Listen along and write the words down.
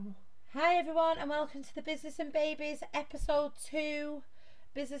Hi everyone and welcome to the Business and Babies episode 2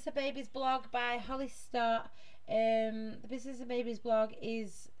 Business and Babies blog by Holly Stott. The Business and Babies blog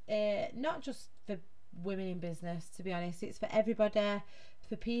is not just for women in business, to be honest. It's for everybody,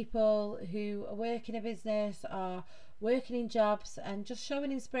 for people who are working a business or working in jobs and just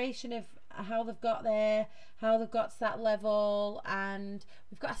showing inspiration of how they've got there, how they've got to that level. And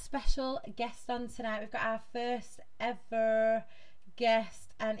we've got a special guest on tonight. We've got our first ever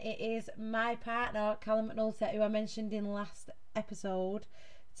guest, and it is my partner Callum McNulty, who I mentioned in the last episode.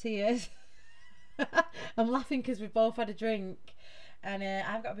 Tears. I'm laughing because we've both had a drink, and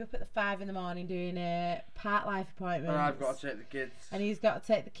I've got to be up at 5 a.m. doing part life appointments, and I've got to take the kids, and he's got to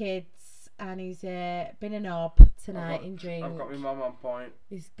take the kids, and he's been a knob tonight in drink. I've got my mum on point.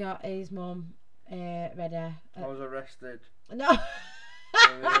 He's got his mum ready. I was arrested. No.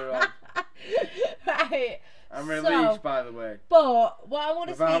 Right. I'm released, by the way. But what I want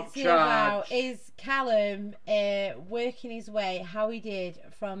to Without speak to you charge. about is Callum working his way, how he did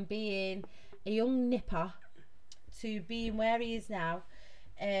from being a young nipper to being where he is now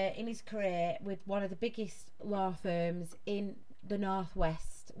in his career with one of the biggest law firms in the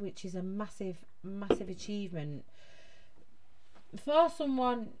Northwest, which is a massive, massive achievement. For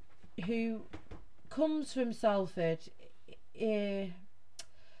someone who comes from Salford,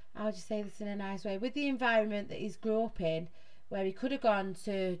 how would you say this in a nice way, with the environment that he's grew up in, where he could have gone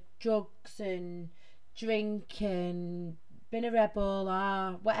to drugs and drink and been a rebel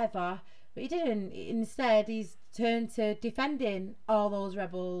or whatever, but he didn't. Instead, he's turned to defending all those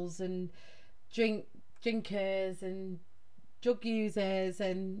rebels and drinkers and drug users,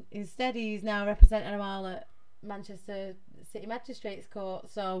 and instead he's now representing them all at Manchester City Magistrates Court.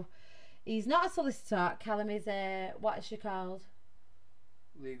 So he's not a solicitor. Callum is what is she called?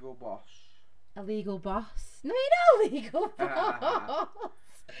 Legal boss. A legal boss? No, you're not a legal boss.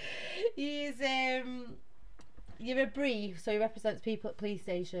 He's you're a brief, so he represents people at police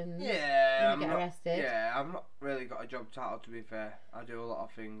stations. Yeah, when you get arrested. Yeah, I've not really got a job title, to be fair. I do a lot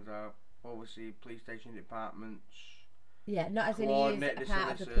of things. I oversee police station departments. Yeah, not as in he Coordinate is a the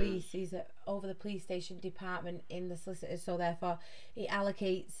part of the solicitors. police. He's over the police station department in the solicitors, so therefore he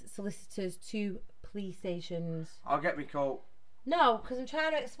allocates solicitors to police stations. I'll get me coat. No, because I'm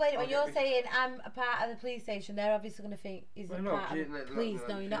trying to explain it. When Okay. you're saying I'm a part of the police station, they're obviously going to think he's Well, a no, part 'cause of you the let police. them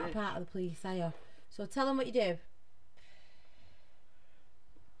No, you're not a finish. part of the police, are you? So tell them what you do.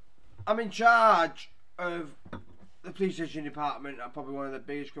 I'm in charge of the police station department. I'm probably one of the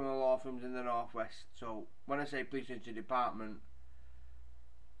biggest criminal law firms in the Northwest. So when I say police station department,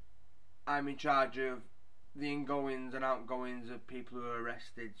 I'm in charge of the ingoings and outgoings of people who are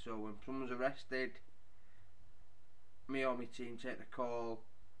arrested. So when someone's arrested, me or my team take the call,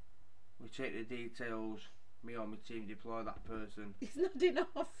 we take the details, me or my team deploy that person. It's not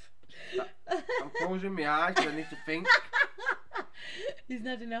enough. I'm closing my eyes because I need to think. He's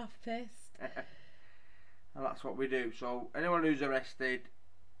not enough pissed. And that's what we do. So anyone who's arrested,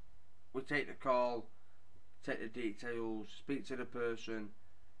 we take the call, take the details, speak to the person,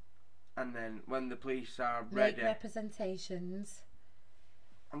 and then when the police are ready, Make representations.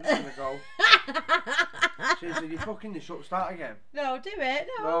 I'm just gonna go. Seriously, you fucking this up. Start again. No, do it.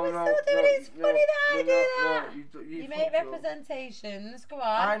 No, No, we're no, still doing no, it. It's funny that I do that. You You make fucked up. representations. Go on.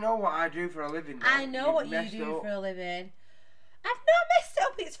 I know what I do for a living. Though. I know what you messed do it up. for a living. I've not messed it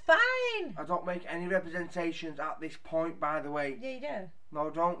up. It's fine. I don't make any representations at this point, by the way. Yeah, you do. No,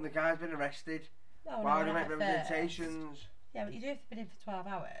 don't. The guy's been arrested. No, Why no, do I not make at representations? first. Yeah, but you do if you've been in for 12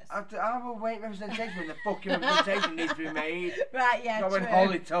 hours. I will make representation when the fucking representation needs to be made. Right, yeah, Not when true.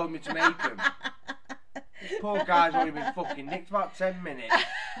 Holly told me to make them. This poor guy's only been fucking nicked about 10 minutes.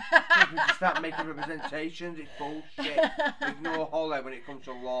 If we can start making representations, it's bullshit. Ignore Holly when it comes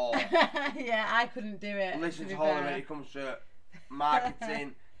to law. Yeah, I couldn't do it. Listen be to Holly fair. when it comes to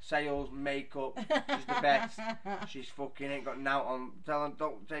marketing, sales, makeup. She's the best. She's fucking ain't got nout on. Tell her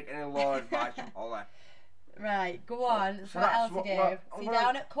don't take any law advice from Holly. Right, go on. So, So what that's else what- you do? what- So you're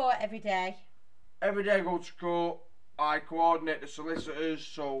down at court every day. Every day I go to court, I coordinate the solicitors,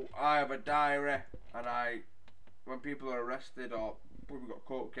 so I have a diary, and when people are arrested or we've got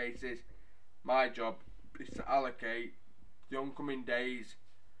court cases, my job is to allocate the oncoming days,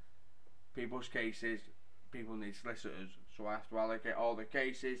 people's cases. People need solicitors, so I have to allocate all the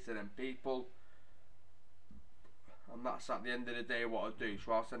cases to them people, and that's at the end of the day what I do.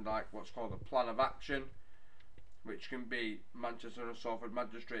 So I'll send like what's called a plan of action, which can be Manchester and Salford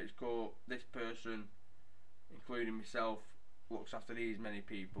Magistrates Court. This person, including myself, looks after these many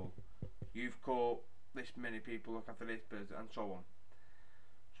people. You've Court, this many people look after this person, and so on.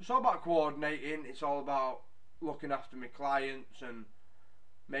 So it's all about coordinating. It's all about looking after my clients and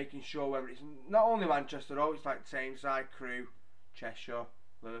making sure whether it's not only Manchester, though, it's like Tameside, Crewe, Cheshire,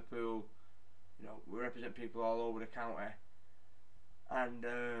 Liverpool. You know, we represent people all over the county, and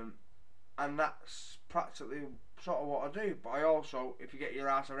that's practically sort of what I do. But I also, if you get your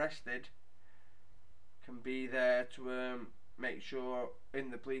ass arrested, can be there to make sure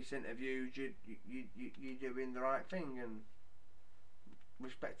in the police interviews you're doing the right thing and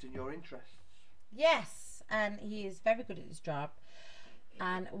respecting your interests. Yes, and he is very good at his job.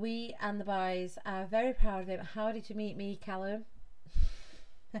 And we and the boys are very proud of him. How did you meet me, Callum?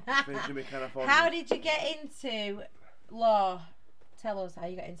 How did you get into law? Tell us how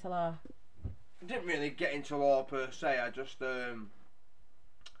you got into law. I didn't really get into law per se. I just Tell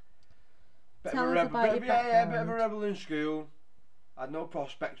us about your background. Yeah, a bit of a rebel in school. I had no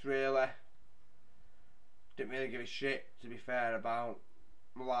prospects really. Didn't really give a shit, to be fair, about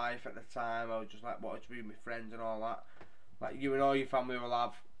my life at the time. I was just like wanted to be with my friends and all that. Like you and all your family will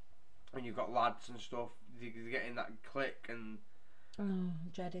have, when you've got lads and stuff. You get in that clique and. Oh,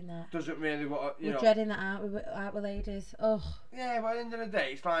 I'm dreading that. Doesn't really what you know. We're dreading that out with ladies. Oh. Yeah, but at the end of the day,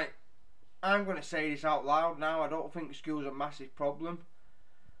 it's like I'm going to say this out loud now. I don't think school's a massive problem.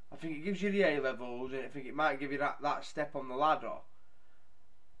 I think it gives you the A levels, and I think it might give you that step on the ladder.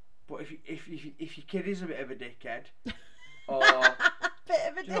 But if your kid is a bit of a dickhead, or bit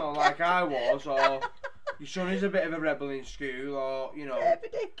of a you know, like I was, or your son is a bit of a rebel in school, or you know, bit of a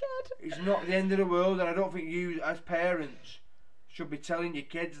dickhead, it's not the end of the world. And I don't think you, as parents, should be telling your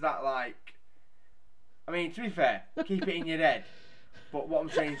kids that. Like, I mean, to be fair, keep it in your head. But what I'm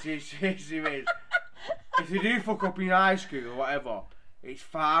saying to you is, if you do fuck up in high school or whatever, it's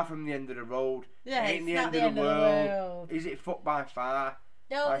far from the end of the road. Yeah, it ain't it's the not end of the world. Is it fuck by far?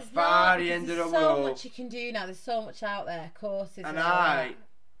 No, by there's far not. the end of the There's world. so much you can do now. There's so much out there, courses. And all I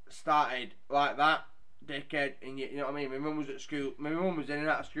that. started like that, dickhead, and you know what I mean? My mum was at school. My mum was in and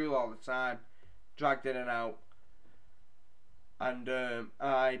out of school all the time, dragged in and out. And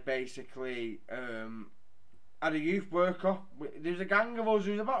I basically had a youth worker. There was a gang of us.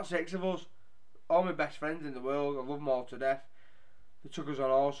 There was about 6 of us. All my best friends in the world. I love them all to death. They took us on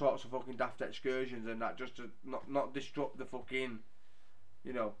all sorts of fucking daft excursions and that, just to not disrupt the fucking,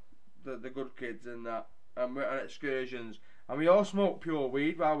 you know, the good kids and that. And we went on excursions. And we all smoked pure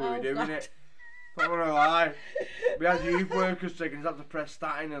weed while we were doing it. Not gonna lie. We had youth workers taking us out to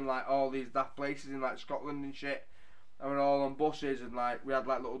Prestatyn and like all these daft places in like Scotland and shit. And we're all on buses and like we had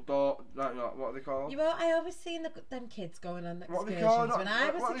like little like, what are they called? I always seen them kids going on excursions. What are they called? When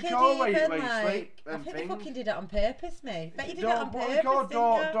I was a kid, where even you like sleep, I think things. they fucking did it on purpose, mate. Bet you did it on What purpose. are they called?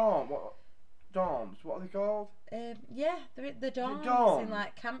 Didn't you? Dorms. What are they called? Yeah, the dorms dorms. in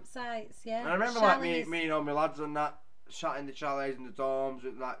like campsites. Yeah. And I remember Chalets. like me and all my lads and that sat in the chalets and the dorms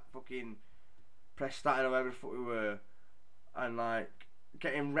with like fucking Prestatyn or whatever the fuck we were, and like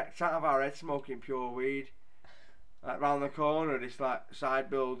getting wrecked out of our head smoking pure weed. Like round the corner of this like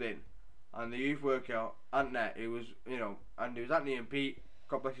side building, and the youth worker Anthony, who was, you know, and it was Anthony and Pete.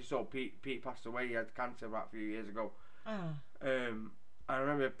 God bless his soul. Pete passed away. He had cancer about a few years ago. I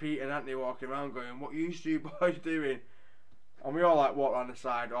remember Pete and Anthony walking around going, "What you two boys doing?" And we all like walked around the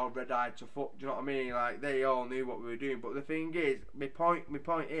side, all red-eyed to fuck. Do you know what I mean? Like they all knew what we were doing. But the thing is, my point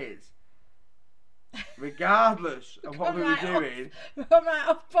is, regardless of what we were doing, I'm right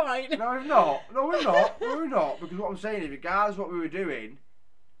off point. No, we're not. No, we're not. Because what I'm saying is, regardless of what we were doing,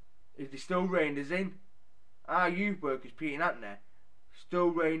 is they still reined us in. Our youth workers, Pete and Anthony, still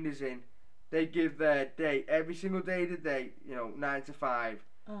reined us in. They give their day every single day of the day, you know, 9 to 5,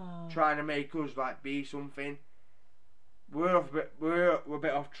 trying to make us like be something. We're a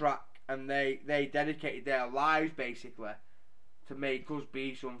bit off track, and they dedicated their lives basically to make us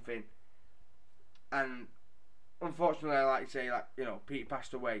be something. And unfortunately, like I say, like, you know, Pete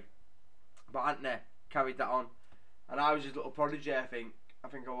passed away, but Anthony carried that on, and I was his little prodigy. I think I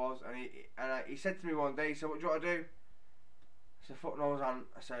was, and he said to me one day, he said, "What do you want to do?" I said, "Fuck knows, Ant."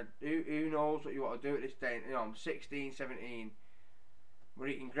 I said, who knows what you want to do at this day? You know, I'm 16, 17. We're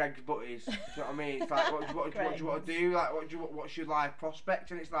eating Greg's butties. Do you know what I mean? It's like, what do you want to do? Like, what's your life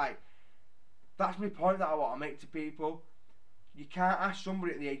prospects? And it's like, that's my point that I want to make to people. You can't ask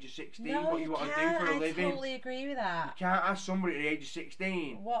somebody at the age of 16 what you want to do for a living. I totally agree with that. You can't ask somebody at the age of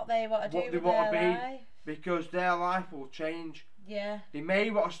 16 what they want to do with their their life. Because their life will change. Yeah. They may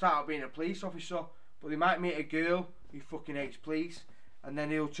want to start out being a police officer, but they might meet a girl who fucking hates police, and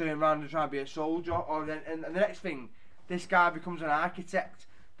then he'll turn around and try and be a soldier. Or then, and the next thing, this guy becomes an architect,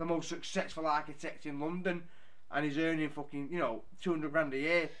 the most successful architect in London, and he's earning fucking, you know, 200 grand a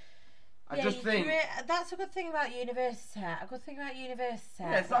year. I just think... that's a good thing about university. A good thing about university.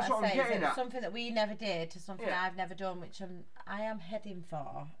 Yes, that's what I'm getting at. Something that we never did to something I've never done, which I am heading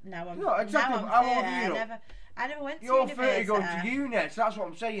for. Now I'm... No, exactly. Now How I'm old are you? I never went to You're university. 30 going to uni, so that's what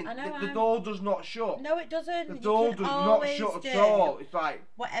I'm saying. I know, The door does not shut. No, it doesn't. The door does not shut at all. It's like...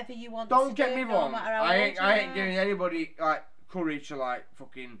 whatever you want Don't to get do, me no wrong. matter how I old ain't you are. giving anybody, like, courage to, like,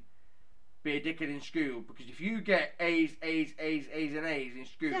 fucking... be a dickhead in school, because if you get A's and A's in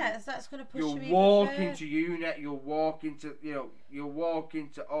school, that's going to push you'll you walk even into uni, you'll walk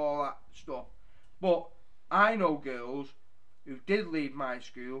into all that stuff. But I know girls who did leave my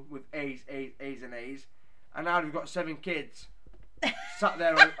school with A's and A's, and now they've got 7 kids sat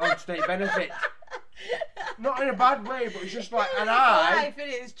there on state benefits. Not in a bad way, but it's just like, and I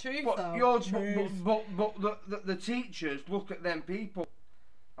think it's true. But the teachers look at them people.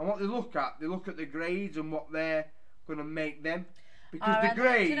 And what they look at the grades and what they're going to make them. Because the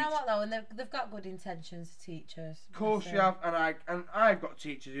grades... Do you know what though? And they've got good intentions, teachers. Of course you have, and I've got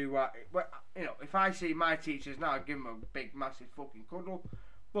teachers who are... You know, if I see my teachers now, I'd give them a big, massive fucking cuddle.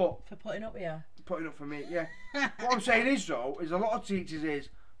 But... For putting up with you? Putting up for me, yeah. What I'm saying is, though, is a lot of teachers is,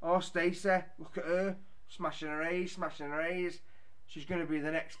 oh, Stacey, look at her, smashing her A's. She's going to be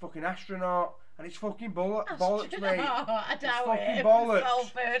the next fucking astronaut. And it's fucking bollocks, mate. I doubt fucking it.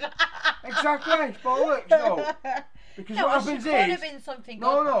 Bollocks. Exactly, it's bollocks, though. Because what happens could have been something good.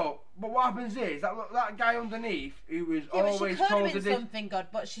 No. But what happens is that guy underneath who was always told told to do something good,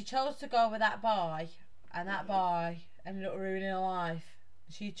 but she chose to go with that boy, and that boy ended up ruining her life.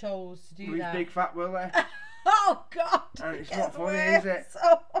 She chose to do with that. His big fat Willie. Oh God! And it's not funny, is it?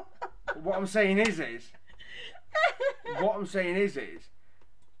 What I'm saying is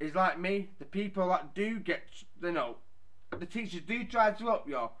like me, the people that do get, you know, the teachers do try to help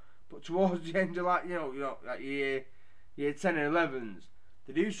you, but towards the end of like year 10 and 11s,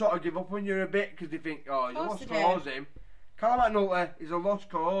 they do sort of give up on you a bit because they think, oh, he's a lost cause him. Callum McNulty is a lost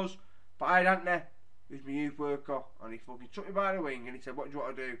cause, but I had Anthony, who's my youth worker, and he fucking took me by the wing and he said, what do you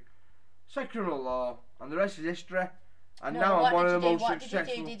want to do? Said criminal law, and the rest is history. And now I'm one of the most successful. What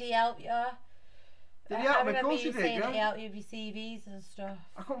did you do? Did he help you? Did he help me? Of course he did, yeah. He helped you with your CVs and stuff.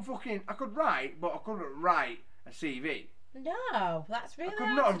 I could write, but I couldn't write a CV. No, that's really hard. I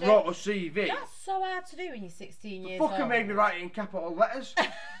could not have wrote a CV. That's so hard to do when you're 16 years old. Fucking made me write it in capital letters.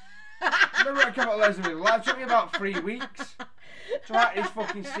 I never wrote capital letters in my life. It took me about 3 weeks to write this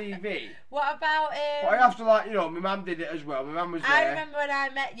fucking CV. What about But I have to, like, you know, my mum did it as well. My mum was there. I remember when I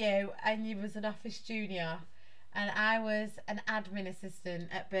met you and you was an office junior and I was an admin assistant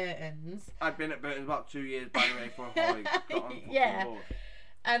at Burton's. I'd been at Burton's about 2 years, by the way, for a colleague. Yeah.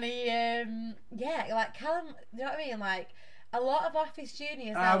 And he, like Callum, you know what I mean? Like, a lot of office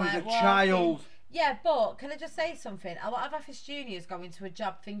juniors I was a child. Yeah, but can I just say something? A lot of office juniors go into a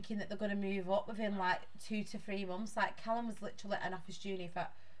job thinking that they're going to move up within like 2 to 3 months. Like, Callum was literally an office junior for...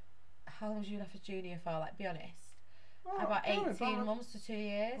 How long was you an office junior for? Like, be honest. About 18 months to 2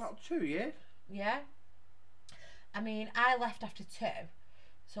 years. About 2 years? Yeah. I mean, I left after 2.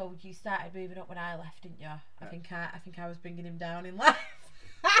 So you started moving up when I left, didn't you? I think I was bringing him down in life.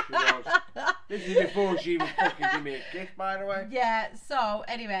 This is before she even fucking gave me a kiss, by the way. Yeah, so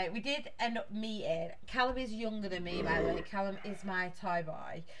anyway, we did end up meeting. Callum is younger than me, by the way. Callum is my toy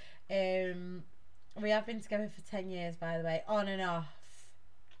boy. We have been together for 10 years, by the way, on and off.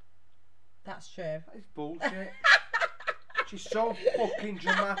 That's true. That is bullshit. She's so fucking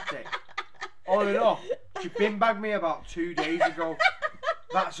dramatic. On and off. She bin bagged me about 2 days ago.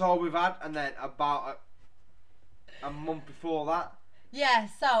 That's all we've had, and then about a month before that. Yeah,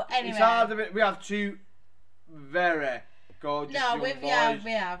 so anyway. It's hard a bit. We have 2 very gorgeous young boys. We have.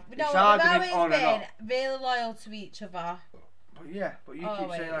 No, we've always been really loyal to each other. But you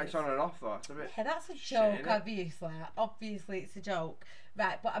keep saying like it's on and off though. It's a bit. Yeah, that's a joke, obviously. Obviously, it's a joke.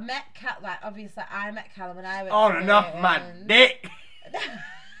 Right, but I met obviously I met Callum and I went on and off, man, dick.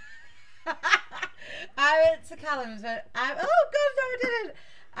 I went to Callum's and oh god, no I didn't.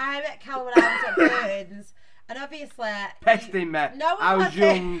 I met Callum when I was at Burton's. And obviously... Pesting me. No, I was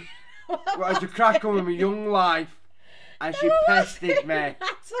young. Well, I was a crack on with my young life. And she pested me.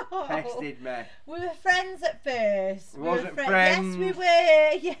 Pested me. We were friends at first. We wasn't friends. Yes, we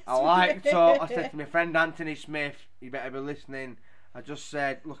were. Yes, I liked her. I said to my friend Anthony Smith, you better be listening. I just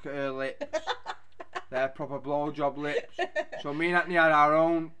said, look at her lips. They're proper blowjob lips. So me and Anthony had our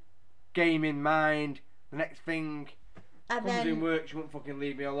own game in mind. The next thing... And comes in work, she won't fucking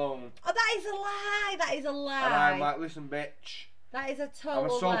leave me alone. Oh, that is a lie. That is a lie. And I'm like, listen, bitch. That is a total lie.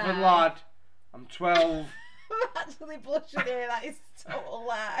 I'm a Salford lad. I'm 12. I'm actually blushing here. That is a total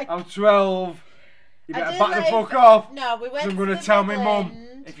lie. I'm 12. You better back the fuck off. No, we went. I'm going to tell my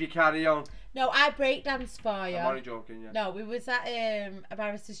mum. happened. If you carry on. No, I breakdanced for you. I'm only joking, yeah. No, we was at a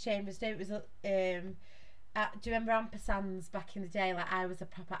barrister's chambers day. It was do you remember ampersands back in the day? Like, I was a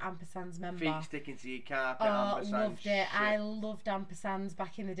proper ampersands member. Feet sticking to your carpet, ampersands. Loved it. Shit. I loved ampersands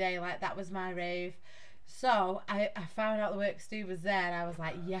back in the day. Like, that was my rave. So I found out the works do was there, and I was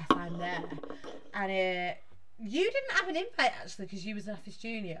like, yes, I'm there. And you didn't have an invite actually, because you was an office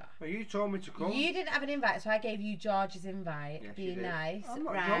junior. Well, you told me to come. You didn't have an invite, so I gave you George's invite. Yes, being nice, I'm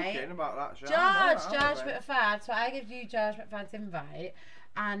not right? joking about that. Shit. George McFadden. So I gave you George McFadden's invite,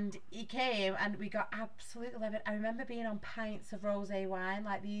 and he came, and we got absolutely levered. I remember being on pints of rosé wine.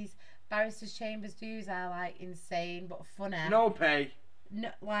 Like, these barristers' chambers dues are like insane but funny. No pay. No,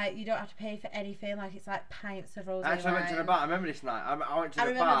 like, you don't have to pay for anything. Like, it's like pints of rosé Actually, wine. I went to the bar. I remember this night. I went to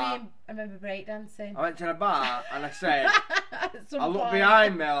the bar. I remember breakdancing. I went to the bar and I said, I looked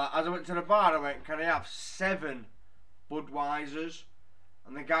behind me as I went to the bar. I went, "Can I have 7 Budweisers?"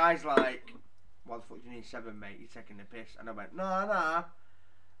 And the guy's like, "What the fuck do you need 7, mate? You're taking the piss." And I went, "Nah."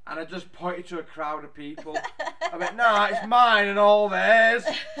 And I just pointed to a crowd of people. I went, "Nah, it's mine and all theirs."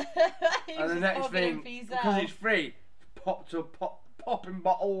 And the next thing, because it's free, popping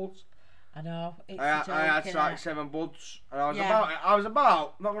bottles. I know. It's I had like 7 buds, and I was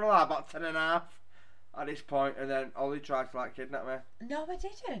about, not gonna lie, about 10.5 at this point, and then Ollie tried to like kidnap me. No, I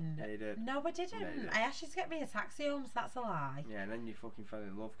didn't. Yeah, you did. No, I didn't. Yeah, you did. I asked you to get me a taxi home, so that's a lie. Yeah, and then you fucking fell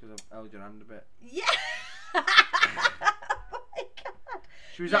in love because I held your hand a bit. Yeah. Oh my god.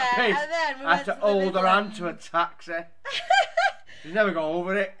 She was that pissed. And then we I had to went hold her hand Midlands. to a taxi. She's never got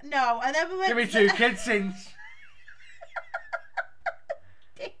over it. No, and then we went. Give me to 2 kids since.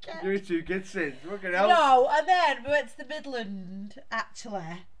 Dickhead. Give me 2 kids since. Fucking hell. No, and then we went to the Midland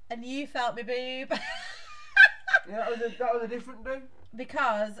actually, and you felt me boob. Yeah, that was a different do.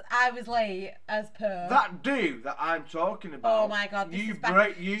 Because I was late as per. That do that I'm talking about. Oh my god, this you is back.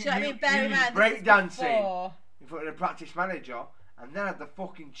 break Do you know what I mean? Bear in used mind, break this is dancing before. in front of the practice manager, and then had the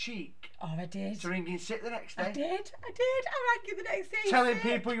fucking cheek Oh, I did. to ring in sick the next day. I did. I rang you the next day. Telling sick.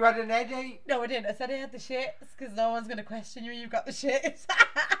 people you had an headache. No, I didn't. I said I had the shits because no one's going to question you. You've got the shits.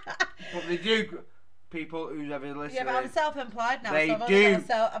 But they do. People who's ever listening. Yeah, but I'm self-employed now, They so I've do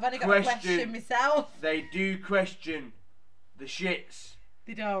only got to question myself. They do question the shits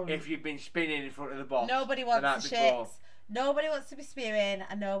They don't. if you've been spinning in front of the boss. Nobody wants the before. shits. Nobody wants to be spewing,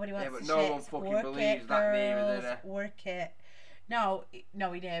 and nobody wants Yeah, but the no shits. one fucking Work believes it, that neither, girls. do they? Work it. No,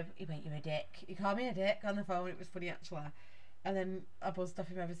 he did. He made you a dick. He called me a dick on the phone. It was funny actually. And then I buzzed off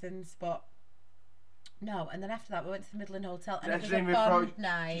him ever since. But no. And then after that, we went to the Midland Hotel, and it was a Bond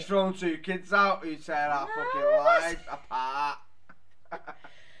night. She's thrown 2 kids out who said our No, fucking it was- lives apart.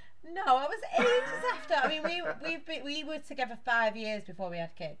 No, it was ages after. I mean, we were together 5 years before we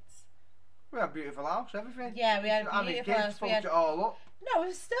had kids. We had a beautiful house, everything. Yeah, we had a Having beautiful kids, house. We fucked had... it all up. No,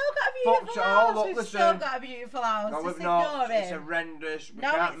 we've still got a Fucked beautiful it all house. up, We've listen. still got a beautiful house. No, Just we've not. ignore It's him. horrendous. We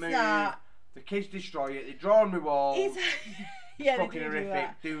No, can't it's move. not. The kids destroy it. They draw on my wall. He's... yeah, they Fucking do horrific.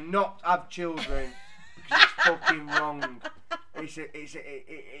 that. Do not have children because it's fucking wrong.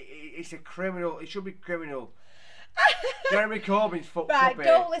 It's a criminal. It should be criminal. Jeremy Corbyn's fucked Right, up here.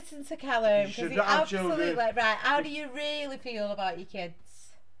 don't listen to Callum You because should he not have absolutely children. right. How do you really feel about your kids?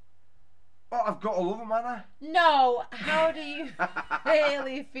 Oh, I've got to love them, man. No, how do you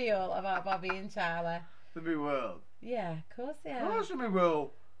really feel about Bobby and Charlie? In my world. Yeah, of course they Of are. course in my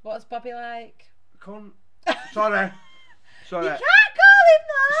world. What's Bobby like? Cunt. Sorry. You can't call him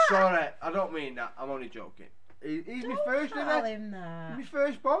that. Sorry. I don't mean that. I'm only joking. He's my first, Don't isn't call he? him that. He's my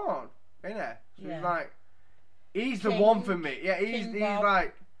firstborn, isn't he? So Yeah. he's like, he's the King- one for me. Yeah, he's King Bob.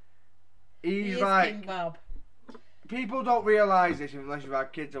 like, He he's is like, King Bob. people don't realise this unless you've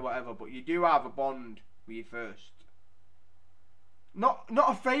had kids or whatever, but you do have a bond with your first. Not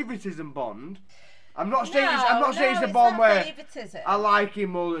a favouritism bond. I'm not saying it's a bond where favoritism. I like him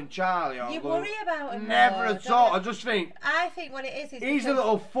more than Charlie. Or You Lou. worry about him. Never more, at don't all. you? I just think I think what it is he's a because-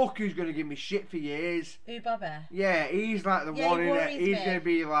 little fuck who's going to give me shit for years. Who, Bobby? Yeah, he's like the Yeah, one he in it. worries He's me. going to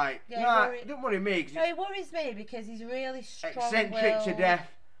be like, Yeah, he nah, worry- don't worry me. 'Cause No, he worries me because he's really strong. eccentric to death.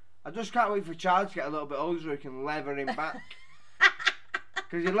 I just can't wait for Charlie to get a little bit older so he can lever him back.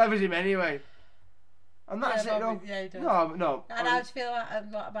 Because he levers him anyway. And that's Yeah, it, Bobby- no. yeah, he does. No. And how do you feel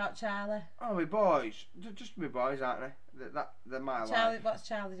about Charlie? Oh, my boys. Just my boys, aren't they? They're my Charlie, life. what's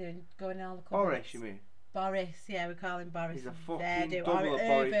Charlie doing? Going in all the cupboards? Boris, you mean? Boris, yeah, we call him Boris. He's a There, fucking do. double Or of Boris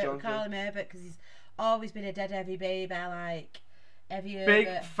Herbert, we Johnson. call him Herbert because he's always been a dead heavy baby, like heavy Big,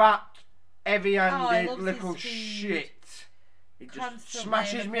 Herbert. fat, Oh, heavy-handed loves little his food. shit. He just Constantly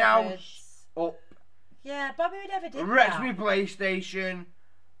smashes in me the house cupboards. up. Yeah, Bobby would never did Wrecks that. me PlayStation,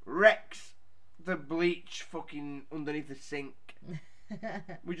 wrecks the bleach fucking underneath the sink.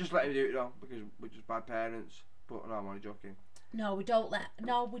 We just let him do it though because we're just bad parents. But no, I'm only joking. No, we don't let.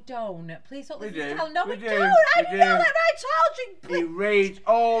 No, we don't. Please don't listen to do. Callum. No, We we do. don't. I We do not do. let my child drink. He raids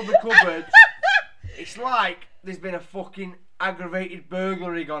all the cupboards. It's like there's been a fucking aggravated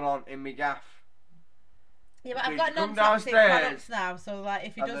burglary gone on in my gaff. Yeah, but I've Please got come non-toxic downstairs. products now, so like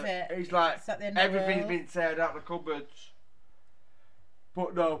if he does it, It's like it's at the end of the everything's world. been teared out of the cupboards.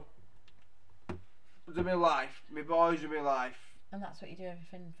 But no. They're my life. My boys are my life. And that's what you do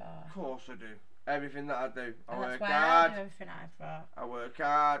everything for. Of course I do. Everything that I do. I And work that's why I hard. do everything I for. I work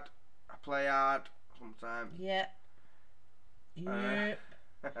hard. I play hard sometimes. Yep. Yep.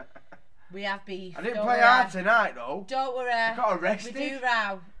 We have beef. I didn't don't play worry. hard tonight though. Don't worry. I got We arrested. do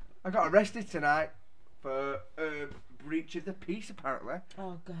row. I got arrested tonight for breach of the peace apparently.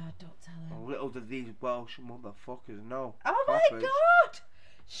 Oh God, don't tell him. Oh, little did these Welsh motherfuckers know. Oh my Coppers. God!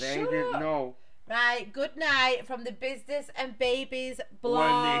 They Shut didn't up. know. Right, good night from the Business and Babies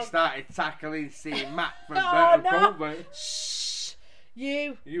blog. When they started tackling seeing Matt from Oh, Burton no. Coleman. Shh!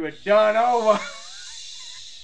 You. You were done over.